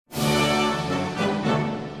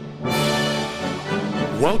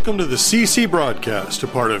Welcome to the CC Broadcast, a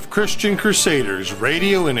part of Christian Crusaders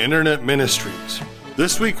Radio and Internet Ministries.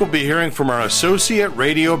 This week we'll be hearing from our associate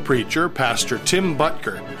radio preacher, Pastor Tim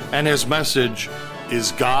Butker, and his message,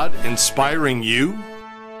 Is God Inspiring You?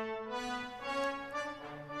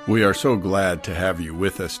 We are so glad to have you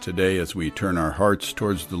with us today as we turn our hearts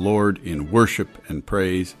towards the Lord in worship and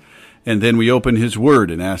praise, and then we open His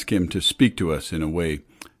Word and ask Him to speak to us in a way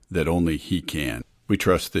that only He can. We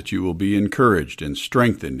trust that you will be encouraged and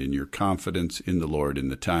strengthened in your confidence in the Lord in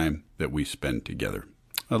the time that we spend together.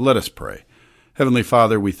 Let us pray. Heavenly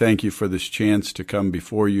Father, we thank you for this chance to come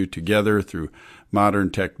before you together through modern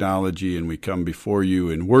technology, and we come before you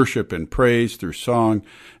in worship and praise through song.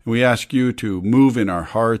 And we ask you to move in our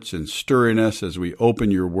hearts and stir in us as we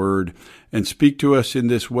open your word and speak to us in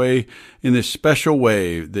this way, in this special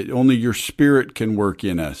way that only your Spirit can work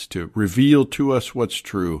in us to reveal to us what's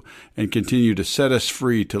true and continue to set us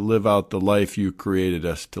free to live out the life you created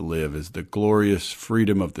us to live as the glorious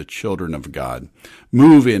freedom of the children of God.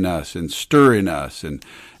 Move in us and stir in us and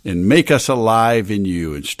make us alive in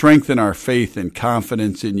you and strengthen our faith and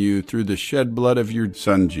confidence in you through the shed blood of your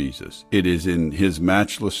Son, Jesus. It is in his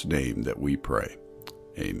matchless name that we pray.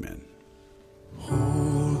 Amen.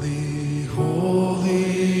 Holy,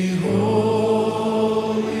 holy, holy,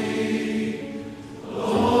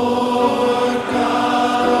 Lord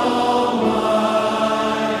God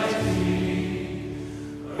Almighty,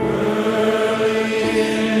 early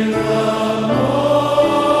in the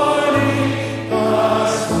morning the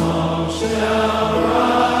song shall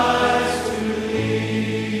rise to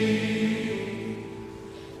thee.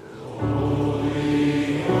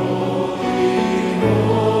 Holy, holy,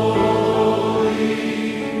 holy,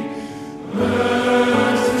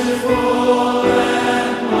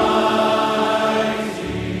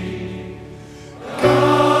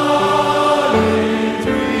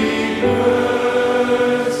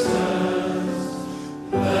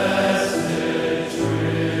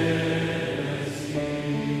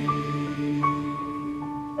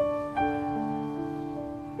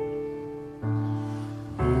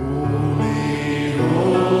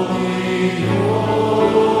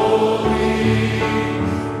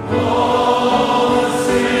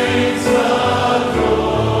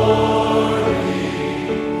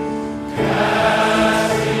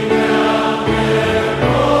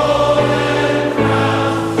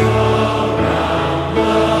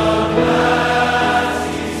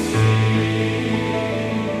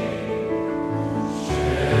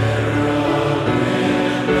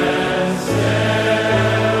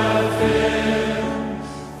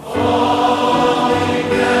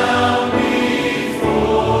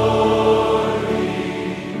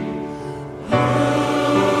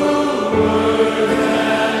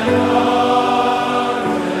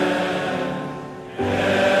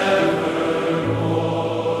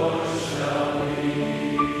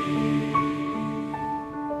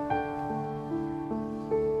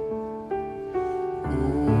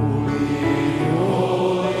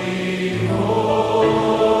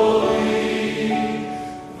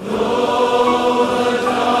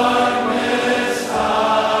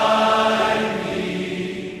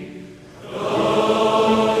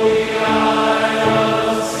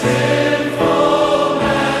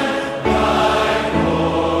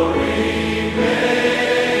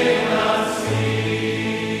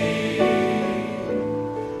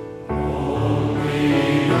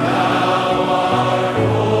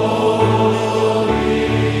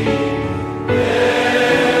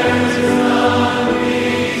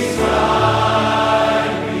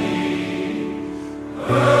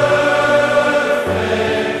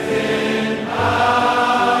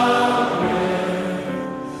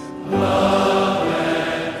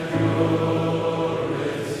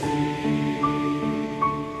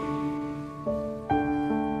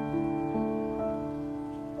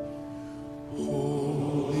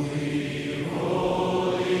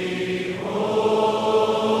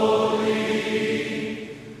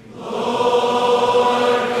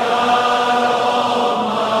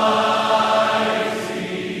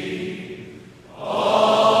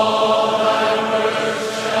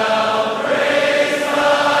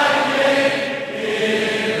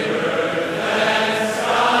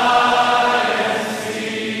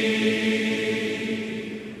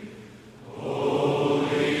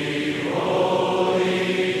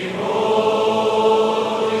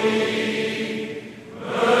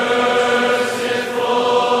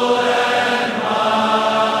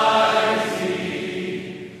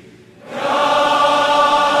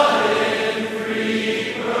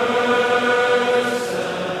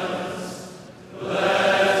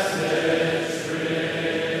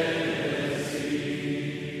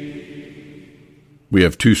 We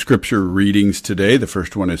have two scripture readings today. The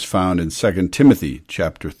first one is found in 2 Timothy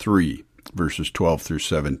chapter 3, verses 12 through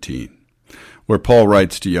 17, where Paul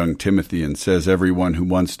writes to young Timothy and says, "Everyone who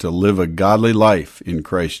wants to live a godly life in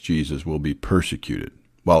Christ Jesus will be persecuted,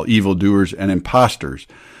 while evildoers and impostors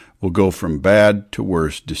will go from bad to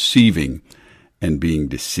worse, deceiving and being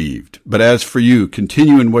deceived. But as for you,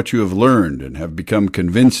 continue in what you have learned and have become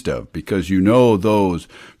convinced of, because you know those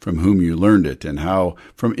from whom you learned it, and how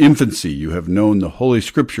from infancy you have known the Holy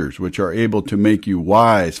Scriptures, which are able to make you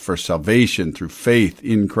wise for salvation through faith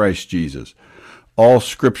in Christ Jesus. All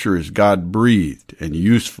Scripture is God-breathed and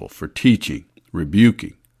useful for teaching,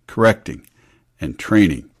 rebuking, correcting, and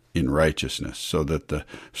training in righteousness, so that the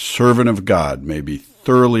servant of God may be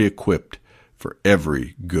thoroughly equipped for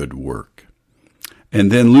every good work." And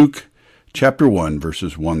then Luke chapter 1,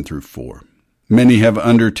 verses 1 through 4. "Many have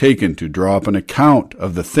undertaken to draw up an account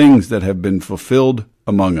of the things that have been fulfilled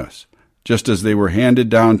among us, just as they were handed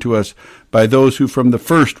down to us by those who from the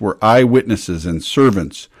first were eyewitnesses and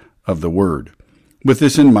servants of the word. With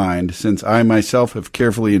this in mind, since I myself have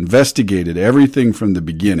carefully investigated everything from the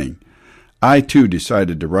beginning, I too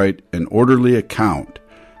decided to write an orderly account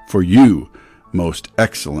for you, most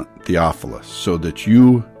excellent Theophilus, so that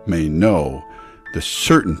you may know the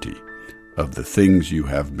certainty of the things you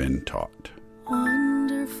have been taught."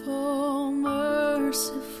 Wonderful,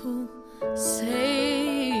 merciful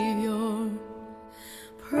Savior,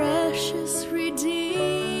 precious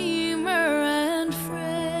Redeemer and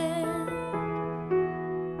friend,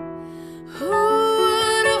 who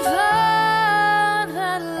would have thought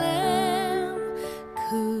that Lamb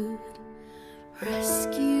could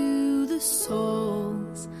rescue the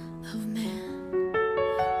souls of men?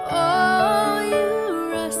 Oh,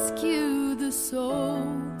 you rescue the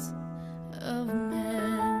souls of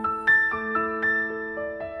men.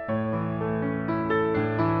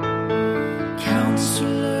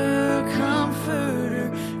 Counselor,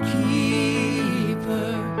 Comforter,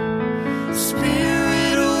 Keeper,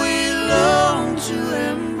 Spirit we long to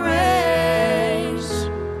embrace.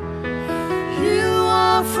 You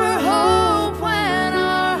offer hope when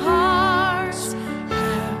our hearts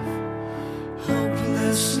have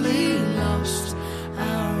hopelessly lost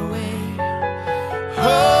our way.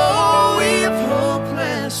 Oh, we've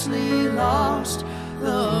hopelessly lost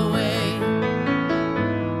the way.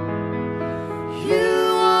 You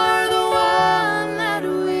are the one that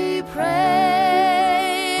we praise.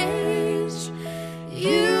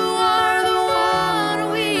 You are the one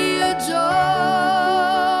we adore.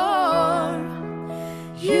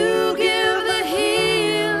 You give the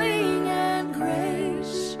healing and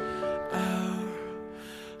grace our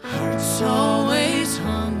hearts always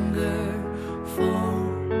hunger for.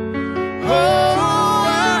 Oh,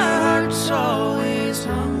 our hearts always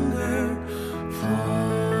hunger for.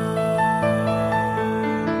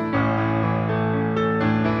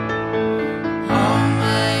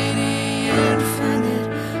 Almighty infinite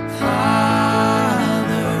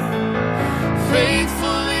Father,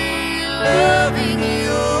 faithfully loving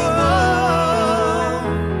your own.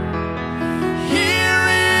 Here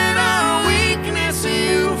in our weakness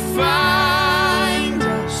you find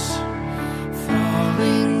us,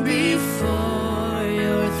 falling before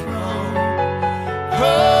your throne.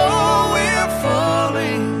 Oh, we're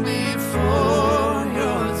falling before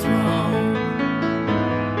your throne.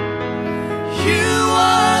 You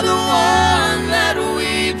are the one that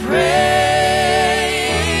we praise.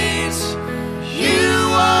 You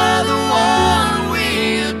are the one we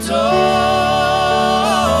adore.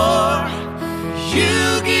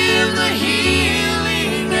 You give the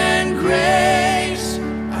healing and grace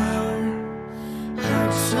our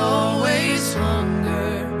hearts always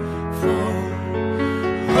hunger for.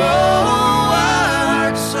 Oh, our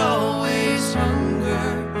hearts always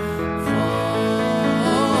hunger for.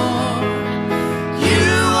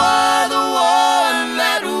 You are the one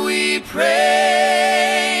that we praise.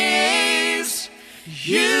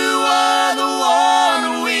 You are the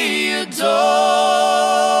one we adore.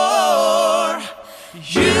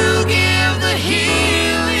 You give the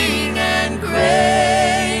healing and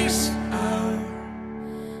grace our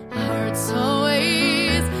hearts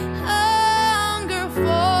always hunger for.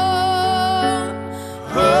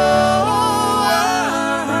 Oh,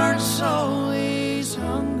 our hearts always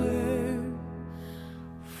hunger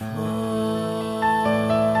for.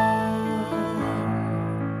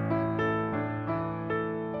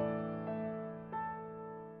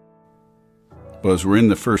 Well, as we're in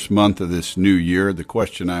the first month of this new year, the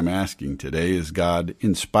question I'm asking today, is God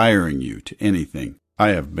inspiring you to anything?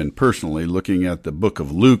 I have been personally looking at the book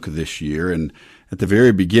of Luke this year, and at the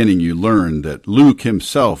very beginning you learn that Luke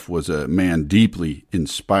himself was a man deeply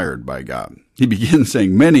inspired by God. He begins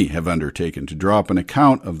saying, "Many have undertaken to draw up an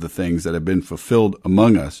account of the things that have been fulfilled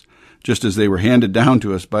among us, just as they were handed down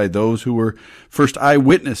to us by those who were first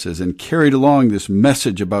eyewitnesses and carried along this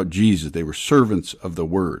message about Jesus. They were servants of the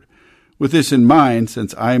word. With this in mind,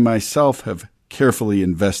 since I myself have carefully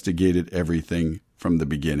investigated everything from the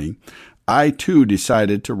beginning, I too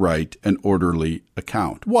decided to write an orderly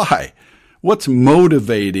account." Why? What's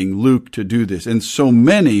motivating Luke to do this, and so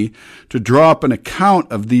many to draw up an account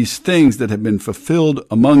of these things that have been fulfilled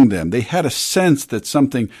among them? They had a sense that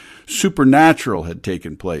something supernatural had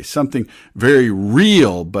taken place, something very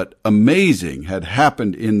real but amazing had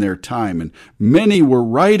happened in their time, and many were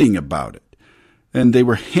writing about it, and they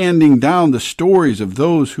were handing down the stories of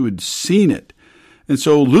those who had seen it. And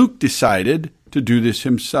so Luke decided to do this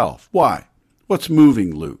himself. Why? What's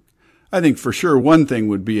moving Luke? I think for sure one thing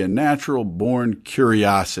would be a natural-born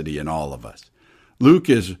curiosity in all of us. Luke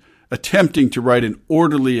is attempting to write an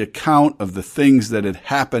orderly account of the things that had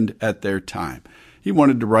happened at their time. He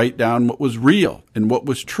wanted to write down what was real and what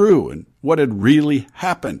was true and what had really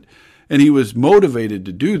happened. And he was motivated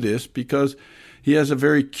to do this because he has a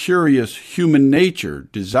very curious human nature,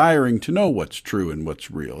 desiring to know what's true and what's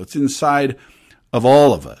real. It's inside of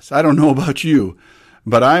all of us. I don't know about you,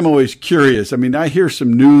 but I'm always curious. I mean, I hear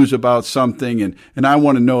some news about something, and I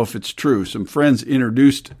want to know if it's true. Some friends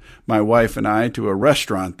introduced my wife and I to a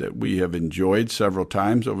restaurant that we have enjoyed several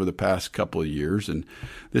times over the past couple of years, and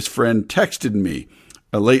this friend texted me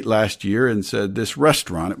late last year and said this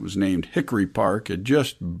restaurant, it was named Hickory Park, had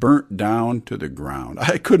just burnt down to the ground.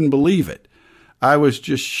 I couldn't believe it. I was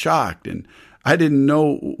just shocked, and I didn't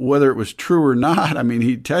know whether it was true or not. I mean,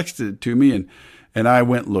 he texted it to me, and I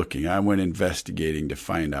went looking. I went investigating to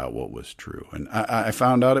find out what was true. And I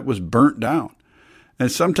found out it was burnt down.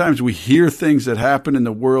 And sometimes we hear things that happen in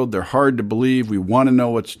the world. They're hard to believe. We want to know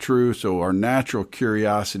what's true. So our natural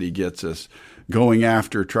curiosity gets us going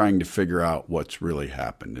after trying to figure out what's really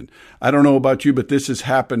happened. And I don't know about you, but this has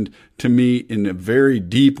happened to me in a very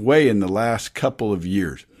deep way in the last couple of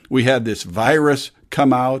years. We had this virus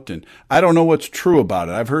come out, and I don't know what's true about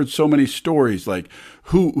it. I've heard so many stories like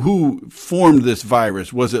who formed this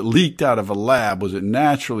virus? Was it leaked out of a lab? Was it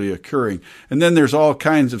naturally occurring? And then there's all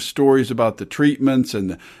kinds of stories about the treatments and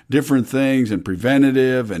the different things and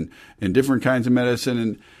preventative and different kinds of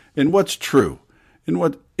medicine and what's true. And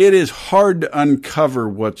what it is hard to uncover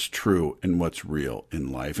what's true and what's real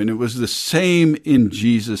in life. And it was the same in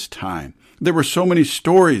Jesus' time. There were so many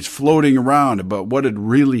stories floating around about what had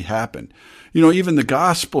really happened. You know, even the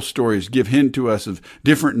gospel stories give hint to us of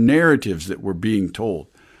different narratives that were being told.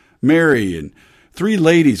 Mary and 3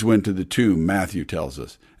 ladies went to the tomb, Matthew tells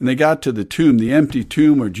us. And they got to the tomb, the empty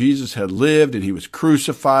tomb where Jesus had lived, and he was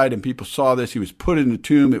crucified, and people saw this. He was put in the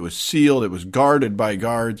tomb. It was sealed. It was guarded by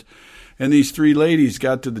guards. And these 3 ladies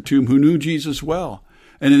got to the tomb who knew Jesus well.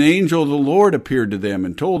 And an angel of the Lord appeared to them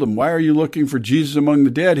and told them, "Why are you looking for Jesus among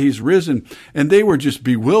the dead? He's risen." And they were just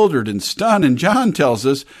bewildered and stunned. And John tells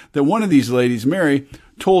us that one of these ladies, Mary,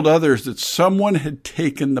 told others that someone had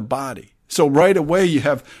taken the body. So right away you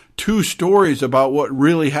have 2 stories about what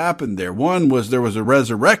really happened there. One was there was a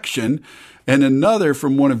resurrection, and another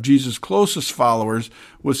from one of Jesus' closest followers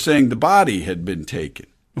was saying the body had been taken.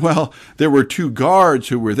 Well, there were 2 guards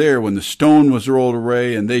who were there when the stone was rolled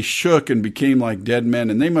away, and they shook and became like dead men,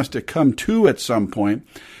 and they must have come to at some point,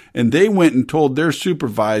 and they went and told their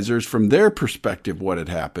supervisors from their perspective what had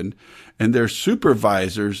happened, and their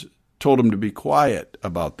supervisors told them to be quiet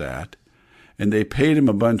about that, and they paid him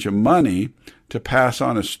a bunch of money to pass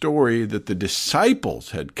on a story that the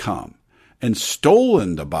disciples had come and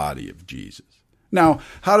stolen the body of Jesus. Now,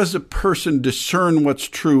 how does a person discern what's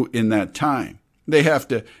true in that time? They have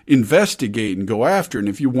to investigate and go after it. And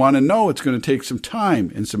if you want to know, it's going to take some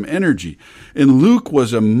time and some energy. And Luke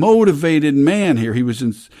was a motivated man here. He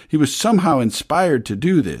was somehow inspired to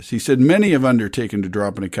do this. He said, "Many have undertaken to draw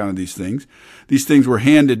up an account of these things. These things were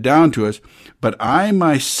handed down to us, but I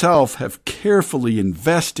myself have carefully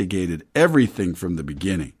investigated everything from the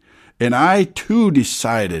beginning. And I too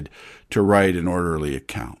decided to write an orderly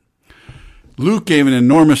account." Luke gave an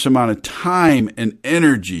enormous amount of time and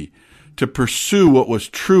energy to pursue what was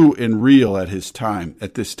true and real at this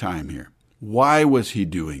time here. Why was he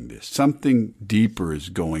doing this? Something deeper is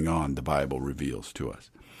going on, the Bible reveals to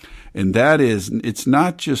us. And that is, it's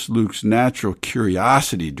not just Luke's natural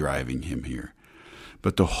curiosity driving him here,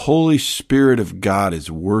 But the Holy Spirit of God is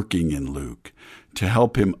working in Luke to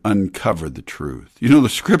help him uncover the truth. You know, the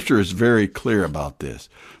Scripture is very clear about this.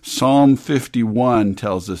 Psalm 51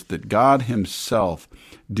 tells us that God himself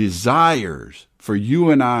desires for you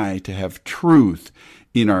and I to have truth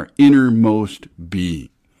in our innermost being.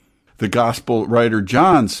 The gospel writer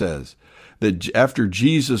John says that after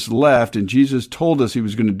Jesus left and Jesus told us he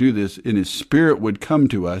was going to do this and his Spirit would come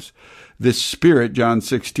to us, this Spirit, John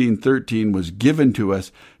 16:13, was given to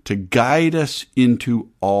us to guide us into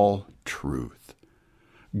all truth.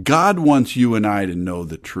 God wants you and I to know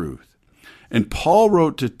the truth. And Paul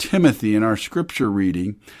wrote to Timothy in our scripture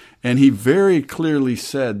reading, and he very clearly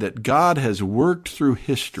said that God has worked through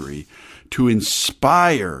history to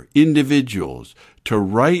inspire individuals to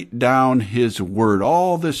write down his word.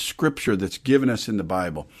 All this scripture that's given us in the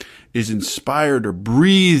Bible is inspired or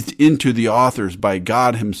breathed into the authors by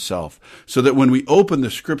God himself, so that when we open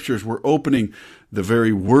the scriptures, we're opening the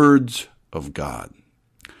very words of God.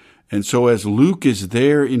 And so as Luke is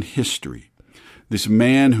there in history, this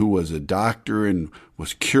man who was a doctor and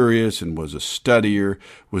was curious and was a studier,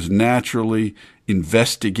 was naturally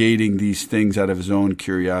investigating these things out of his own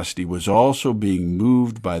curiosity, was also being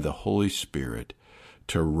moved by the Holy Spirit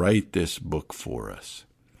to write this book for us.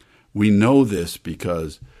 We know this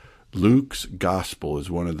because Luke's gospel is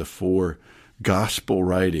one of the 4 gospel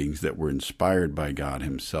writings that were inspired by God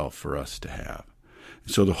himself for us to have.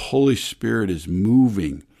 So the Holy Spirit is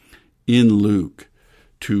moving in Luke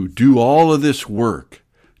to do all of this work,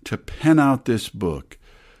 to pen out this book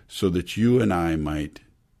so that you and I might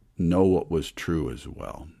know what was true as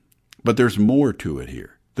well. But there's more to it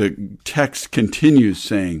here. The text continues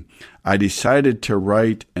saying, I decided to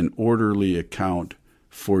write an orderly account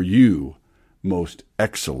for you, most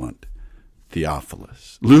excellent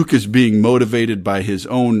Theophilus. Luke is being motivated by his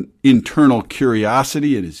own internal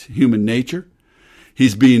curiosity and his human nature.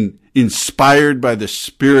 He's being inspired by the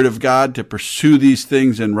Spirit of God to pursue these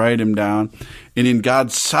things and write them down. And in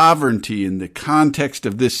God's sovereignty, in the context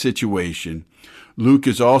of this situation, Luke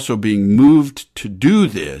is also being moved to do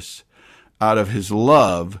this out of his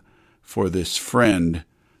love for this friend,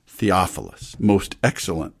 Theophilus, most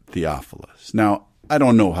excellent Theophilus. Now, I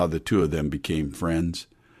don't know how the two of them became friends.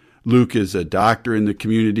 Luke is a doctor in the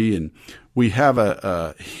community, and we have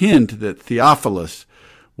a hint that Theophilus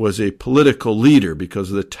was a political leader because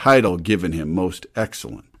of the title given him, most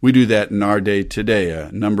excellent. We do that in our day today.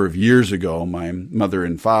 A number of years ago, my mother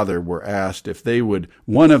and father were asked if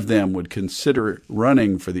one of them would consider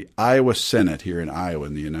running for the Iowa Senate here in Iowa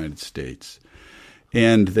in the United States.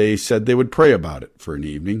 And they said they would pray about it for an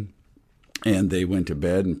evening. And they went to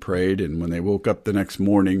bed and prayed, and when they woke up the next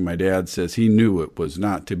morning, my dad says he knew it was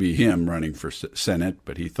not to be him running for Senate,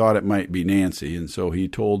 but he thought it might be Nancy, and so he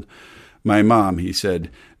told my mom, he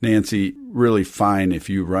said, Nancy, really fine if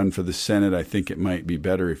you run for the Senate. I think it might be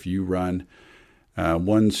better if you run.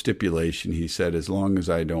 One stipulation, he said, as long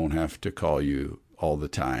as I don't have to call you all the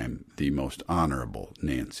time the most honorable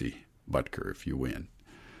Nancy Butker if you win.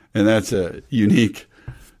 And that's a unique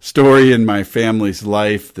story in my family's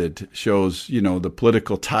life that shows, the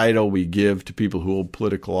political title we give to people who hold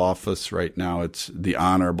political office. Right now it's the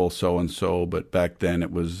honorable so-and-so, but back then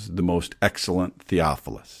it was the most excellent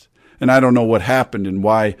Theophilus. And I don't know what happened and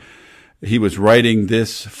why he was writing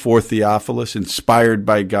this for Theophilus, inspired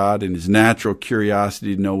by God and his natural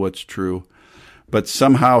curiosity to know what's true. But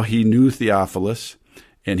somehow he knew Theophilus,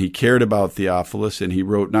 and he cared about Theophilus, and he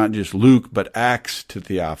wrote not just Luke, but Acts to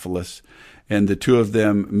Theophilus. And the two of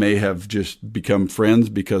them may have just become friends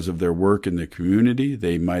because of their work in the community.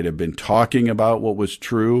 They might have been talking about what was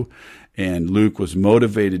true, and Luke was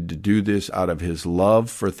motivated to do this out of his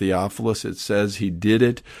love for Theophilus. It says he did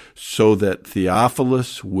it so that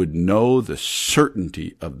Theophilus would know the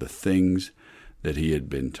certainty of the things that he had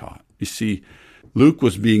been taught. You see, Luke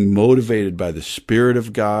was being motivated by the Spirit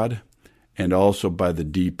of God and also by the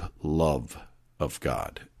deep love of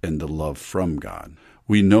God and the love from God.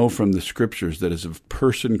 We know from the Scriptures that as a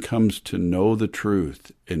person comes to know the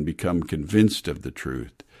truth and become convinced of the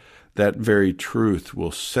truth, that very truth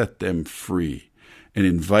will set them free and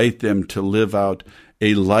invite them to live out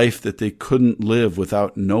a life that they couldn't live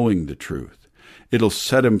without knowing the truth. It'll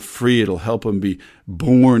set them free. It'll help them be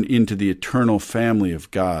born into the eternal family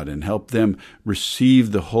of God and help them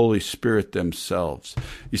receive the Holy Spirit themselves.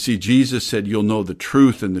 You see, Jesus said, you'll know the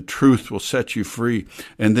truth, and the truth will set you free.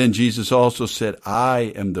 And then Jesus also said,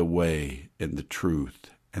 I am the way and the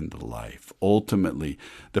truth and the life. Ultimately,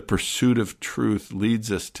 the pursuit of truth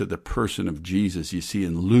leads us to the person of Jesus. You see,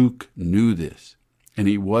 and Luke knew this, and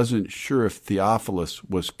he wasn't sure if Theophilus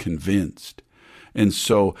was convinced. And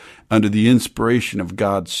so, under the inspiration of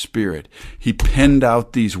God's Spirit, he penned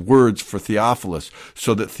out these words for Theophilus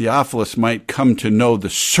so that Theophilus might come to know the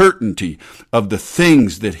certainty of the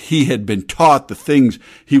things that he had been taught, the things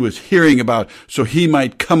he was hearing about, so he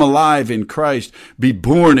might come alive in Christ, be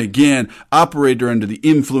born again, operate under the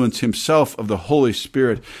influence himself of the Holy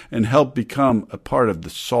Spirit, and help become a part of the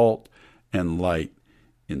salt and light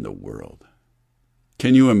in the world.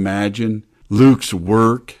 Can you imagine Luke's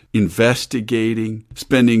work, investigating,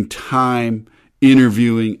 spending time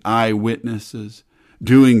interviewing eyewitnesses,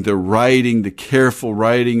 doing the writing, the careful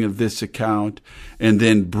writing of this account, and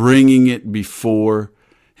then bringing it before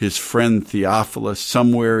his friend Theophilus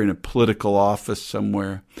somewhere in a political office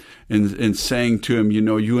somewhere, and saying to him,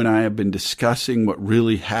 you and I have been discussing what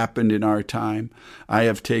really happened in our time. I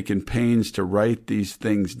have taken pains to write these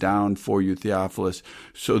things down for you, Theophilus,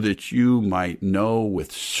 so that you might know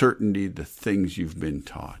with certainty the things you've been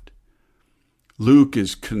taught. Luke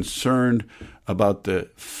is concerned about the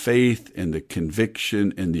faith and the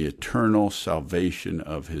conviction and the eternal salvation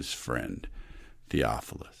of his friend,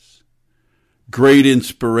 Theophilus. Great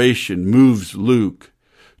inspiration moves Luke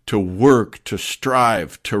to work, to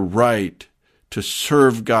strive, to write, to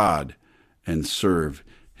serve God and serve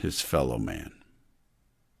his fellow man.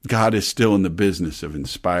 God is still in the business of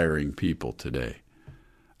inspiring people today.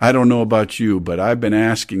 I don't know about you, but I've been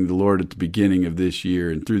asking the Lord at the beginning of this year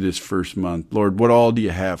and through this first month, Lord, what all do you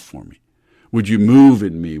have for me? Would you move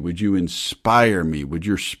in me? Would you inspire me? Would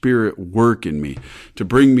your Spirit work in me to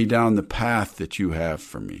bring me down the path that you have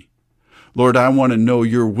for me? Lord, I want to know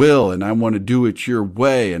your will, and I want to do it your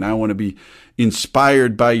way, and I want to be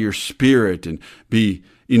inspired by your Spirit and be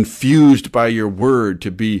infused by your word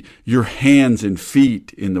to be your hands and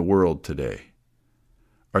feet in the world today.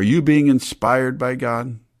 Are you being inspired by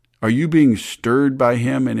God? Are you being stirred by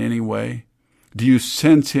him in any way? Do you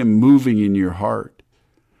sense him moving in your heart?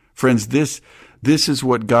 Friends, this is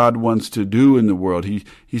what God wants to do in the world.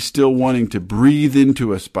 He's still wanting to breathe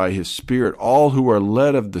into us by his Spirit. All who are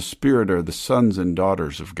led of the Spirit are the sons and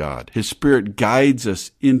daughters of God. His Spirit guides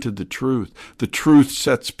us into the truth. The truth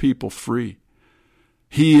sets people free.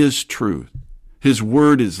 He is truth. His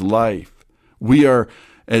word is life.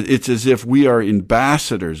 It's as if we are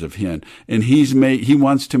ambassadors of him, and he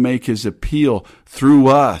wants to make his appeal through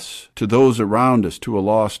us to those around us, to a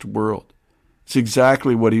lost world. It's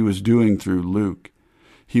exactly what he was doing through Luke.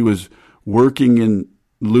 He was working in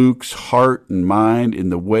Luke's heart and mind in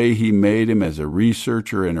the way he made him as a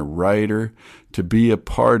researcher and a writer to be a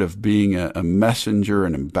part of being a messenger,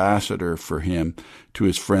 an ambassador for him to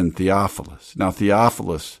his friend Theophilus. Now,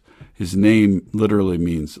 Theophilus, his name literally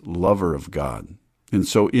means lover of God. And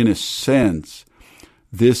so, in a sense,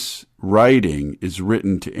 this writing is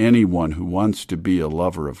written to anyone who wants to be a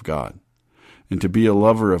lover of God. And to be a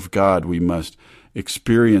lover of God, we must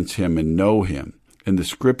experience him and know him. And the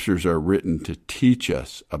scriptures are written to teach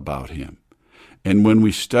us about him. And when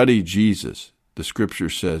we study Jesus, the scripture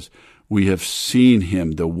says, we have seen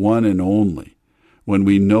him, the one and only. When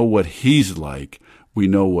we know what he's like, we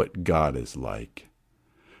know what God is like.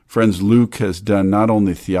 Friends, Luke has done not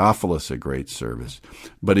only Theophilus a great service,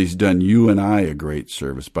 but he's done you and I a great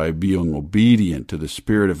service by being obedient to the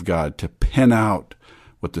Spirit of God to pen out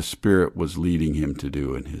what the Spirit was leading him to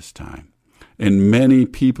do in his time. And many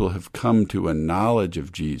people have come to a knowledge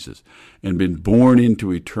of Jesus and been born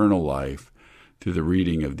into eternal life through the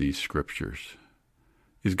reading of these scriptures.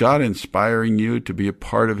 Is God inspiring you to be a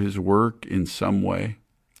part of his work in some way?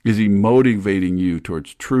 Is he motivating you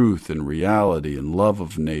towards truth and reality and love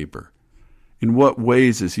of neighbor? In what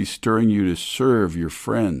ways is he stirring you to serve your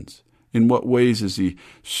friends? In what ways is he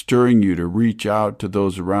stirring you to reach out to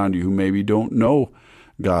those around you who maybe don't know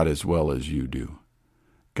God as well as you do?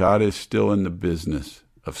 God is still in the business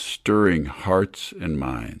of stirring hearts and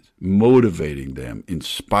minds, motivating them,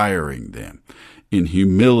 inspiring them in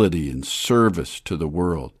humility and service to the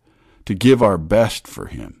world, to give our best for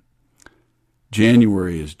him.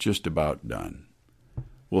 January is just about done.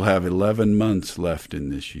 We'll have 11 months left in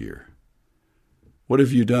this year. What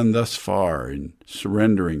have you done thus far in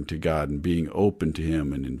surrendering to God and being open to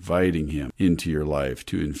him and inviting him into your life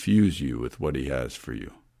to infuse you with what he has for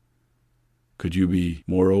you? Could you be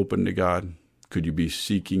more open to God? Could you be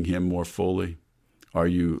seeking him more fully? Are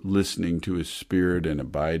you listening to his Spirit and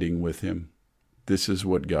abiding with him? This is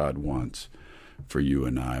what God wants for you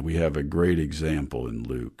and I. We have a great example in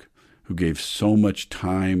Luke, who gave so much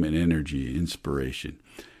time and energy, inspiration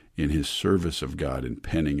in his service of God in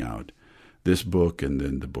penning out this book and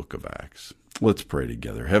then the book of Acts. Let's pray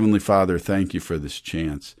together. Heavenly Father, thank you for this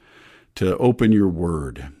chance to open your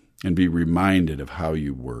word and be reminded of how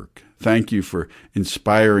you work. Thank you for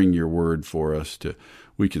inspiring your word for us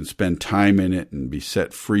we can spend time in it and be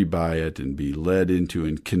set free by it and be led into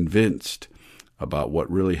and convinced about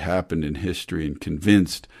what really happened in history and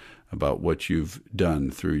convinced about what you've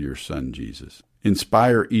done through your Son, Jesus.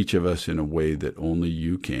 Inspire each of us in a way that only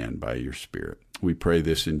you can by your Spirit. We pray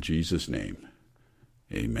this in Jesus' name.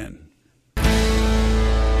 Amen.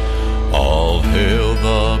 All hail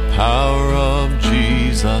the power of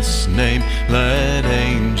Jesus' name. Let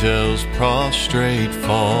angels prostrate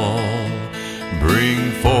fall.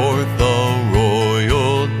 Bring forth the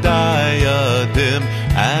royal diadem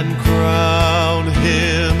and crown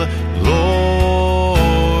him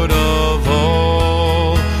Lord of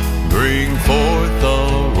all. Bring forth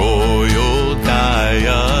the royal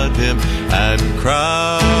diadem and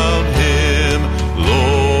crown him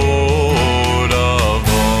Lord of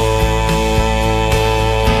all.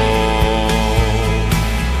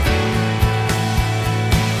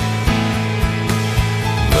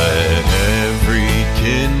 Let every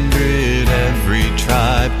kindred, every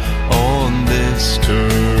tribe on this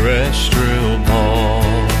terrestrial ball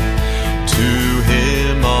to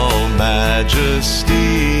him all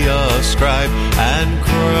majesty ascribe and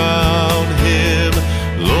crown him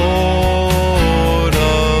Lord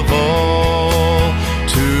of all.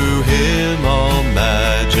 To him all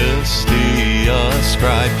majesty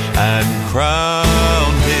ascribe and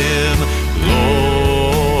crown him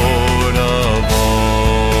Lord of all.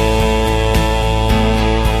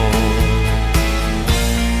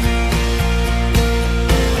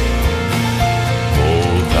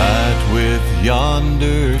 Oh, that with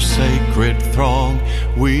yonder sacred throng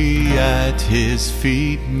we at his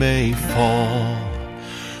feet may fall.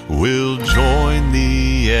 We'll join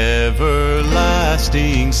the everlasting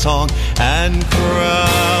song and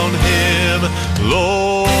crown him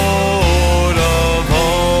Lord of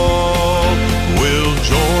all. We'll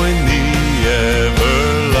join the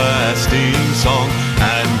everlasting song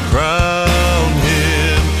and crown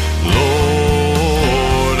him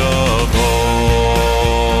Lord of all.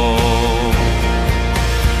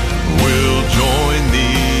 We'll join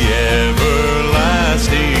the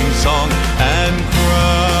everlasting song and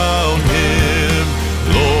crown him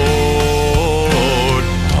Lord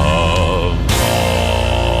of all.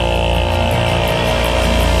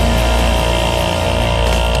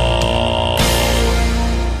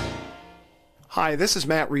 Hi, this is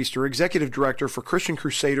Matt Reister, Executive Director for Christian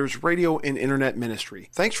Crusaders Radio and Internet Ministry.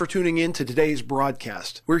 Thanks for tuning in to today's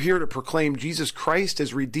broadcast. We're here to proclaim Jesus Christ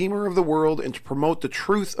as Redeemer of the world and to promote the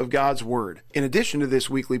truth of God's Word. In addition to this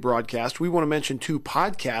weekly broadcast, we want to mention 2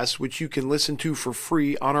 podcasts which you can listen to for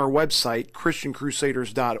free on our website,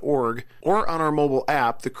 ChristianCrusaders.org, or on our mobile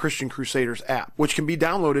app, the Christian Crusaders app, which can be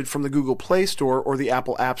downloaded from the Google Play Store or the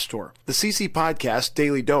Apple App Store. The CC Podcast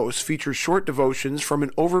Daily Dose features short devotions from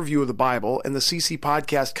an overview of the Bible, and the CC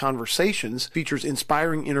Podcast Conversations features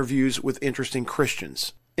inspiring interviews with interesting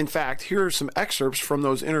Christians. In fact, here are some excerpts from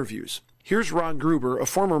those interviews. Here's Ron Gruber, a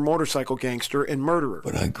former motorcycle gangster and murderer.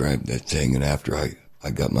 But I grabbed that thing, and after I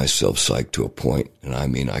got myself psyched to a point, and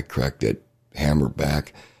I cracked that hammer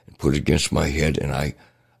back and put it against my head, and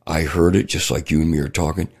I heard it just like you and me are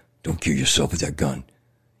talking. Don't kill yourself with that gun.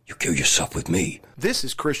 You kill yourself with me. This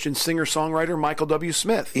is Christian singer-songwriter Michael W.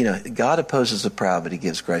 Smith. You know, God opposes the proud, but he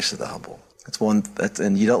gives grace to the humble.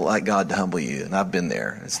 And you don't like God to humble you, and I've been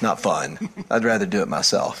there. It's not fun. I'd rather do it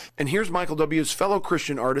myself. And here's Michael W.'s fellow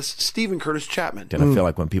Christian artist, Stephen Curtis Chapman. And I feel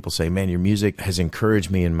like when people say, man, your music has encouraged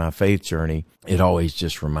me in my faith journey, it always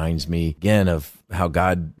just reminds me again of how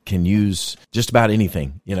God can use just about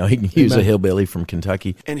anything. You know, he can use a hillbilly from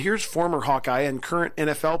Kentucky. And here's former Hawkeye and current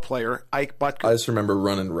NFL player Ike Butker. I just remember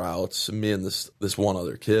running routes. Me and this one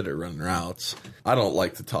other kid are running routes. I don't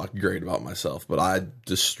like to talk great about myself, but I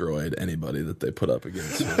destroyed anybody that they put up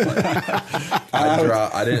against me.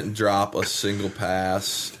 I didn't drop a single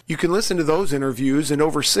pass. You can listen to those interviews and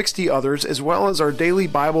over 60 others, as well as our daily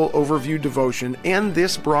Bible overview devotion and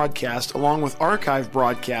this broadcast, along with archive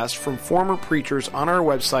broadcasts from former preachers on our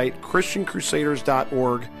website,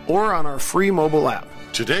 ChristianCrusaders.org, or on our free mobile app.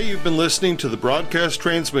 Today you've been listening to the broadcast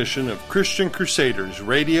transmission of Christian Crusaders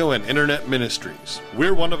Radio and Internet Ministries.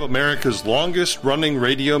 We're one of America's longest-running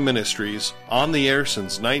radio ministries, on the air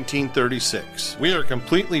since 1936. We are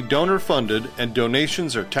completely donor-funded and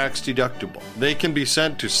donations are tax-deductible. They can be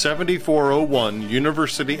sent to 7401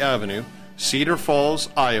 University Avenue, Cedar Falls,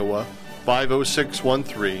 Iowa,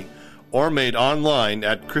 50613, or made online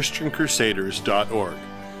at ChristianCrusaders.org.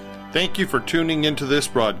 Thank you for tuning into this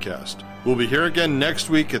broadcast. We'll be here again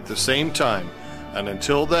next week at the same time, and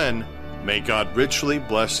until then, may God richly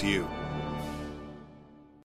bless you.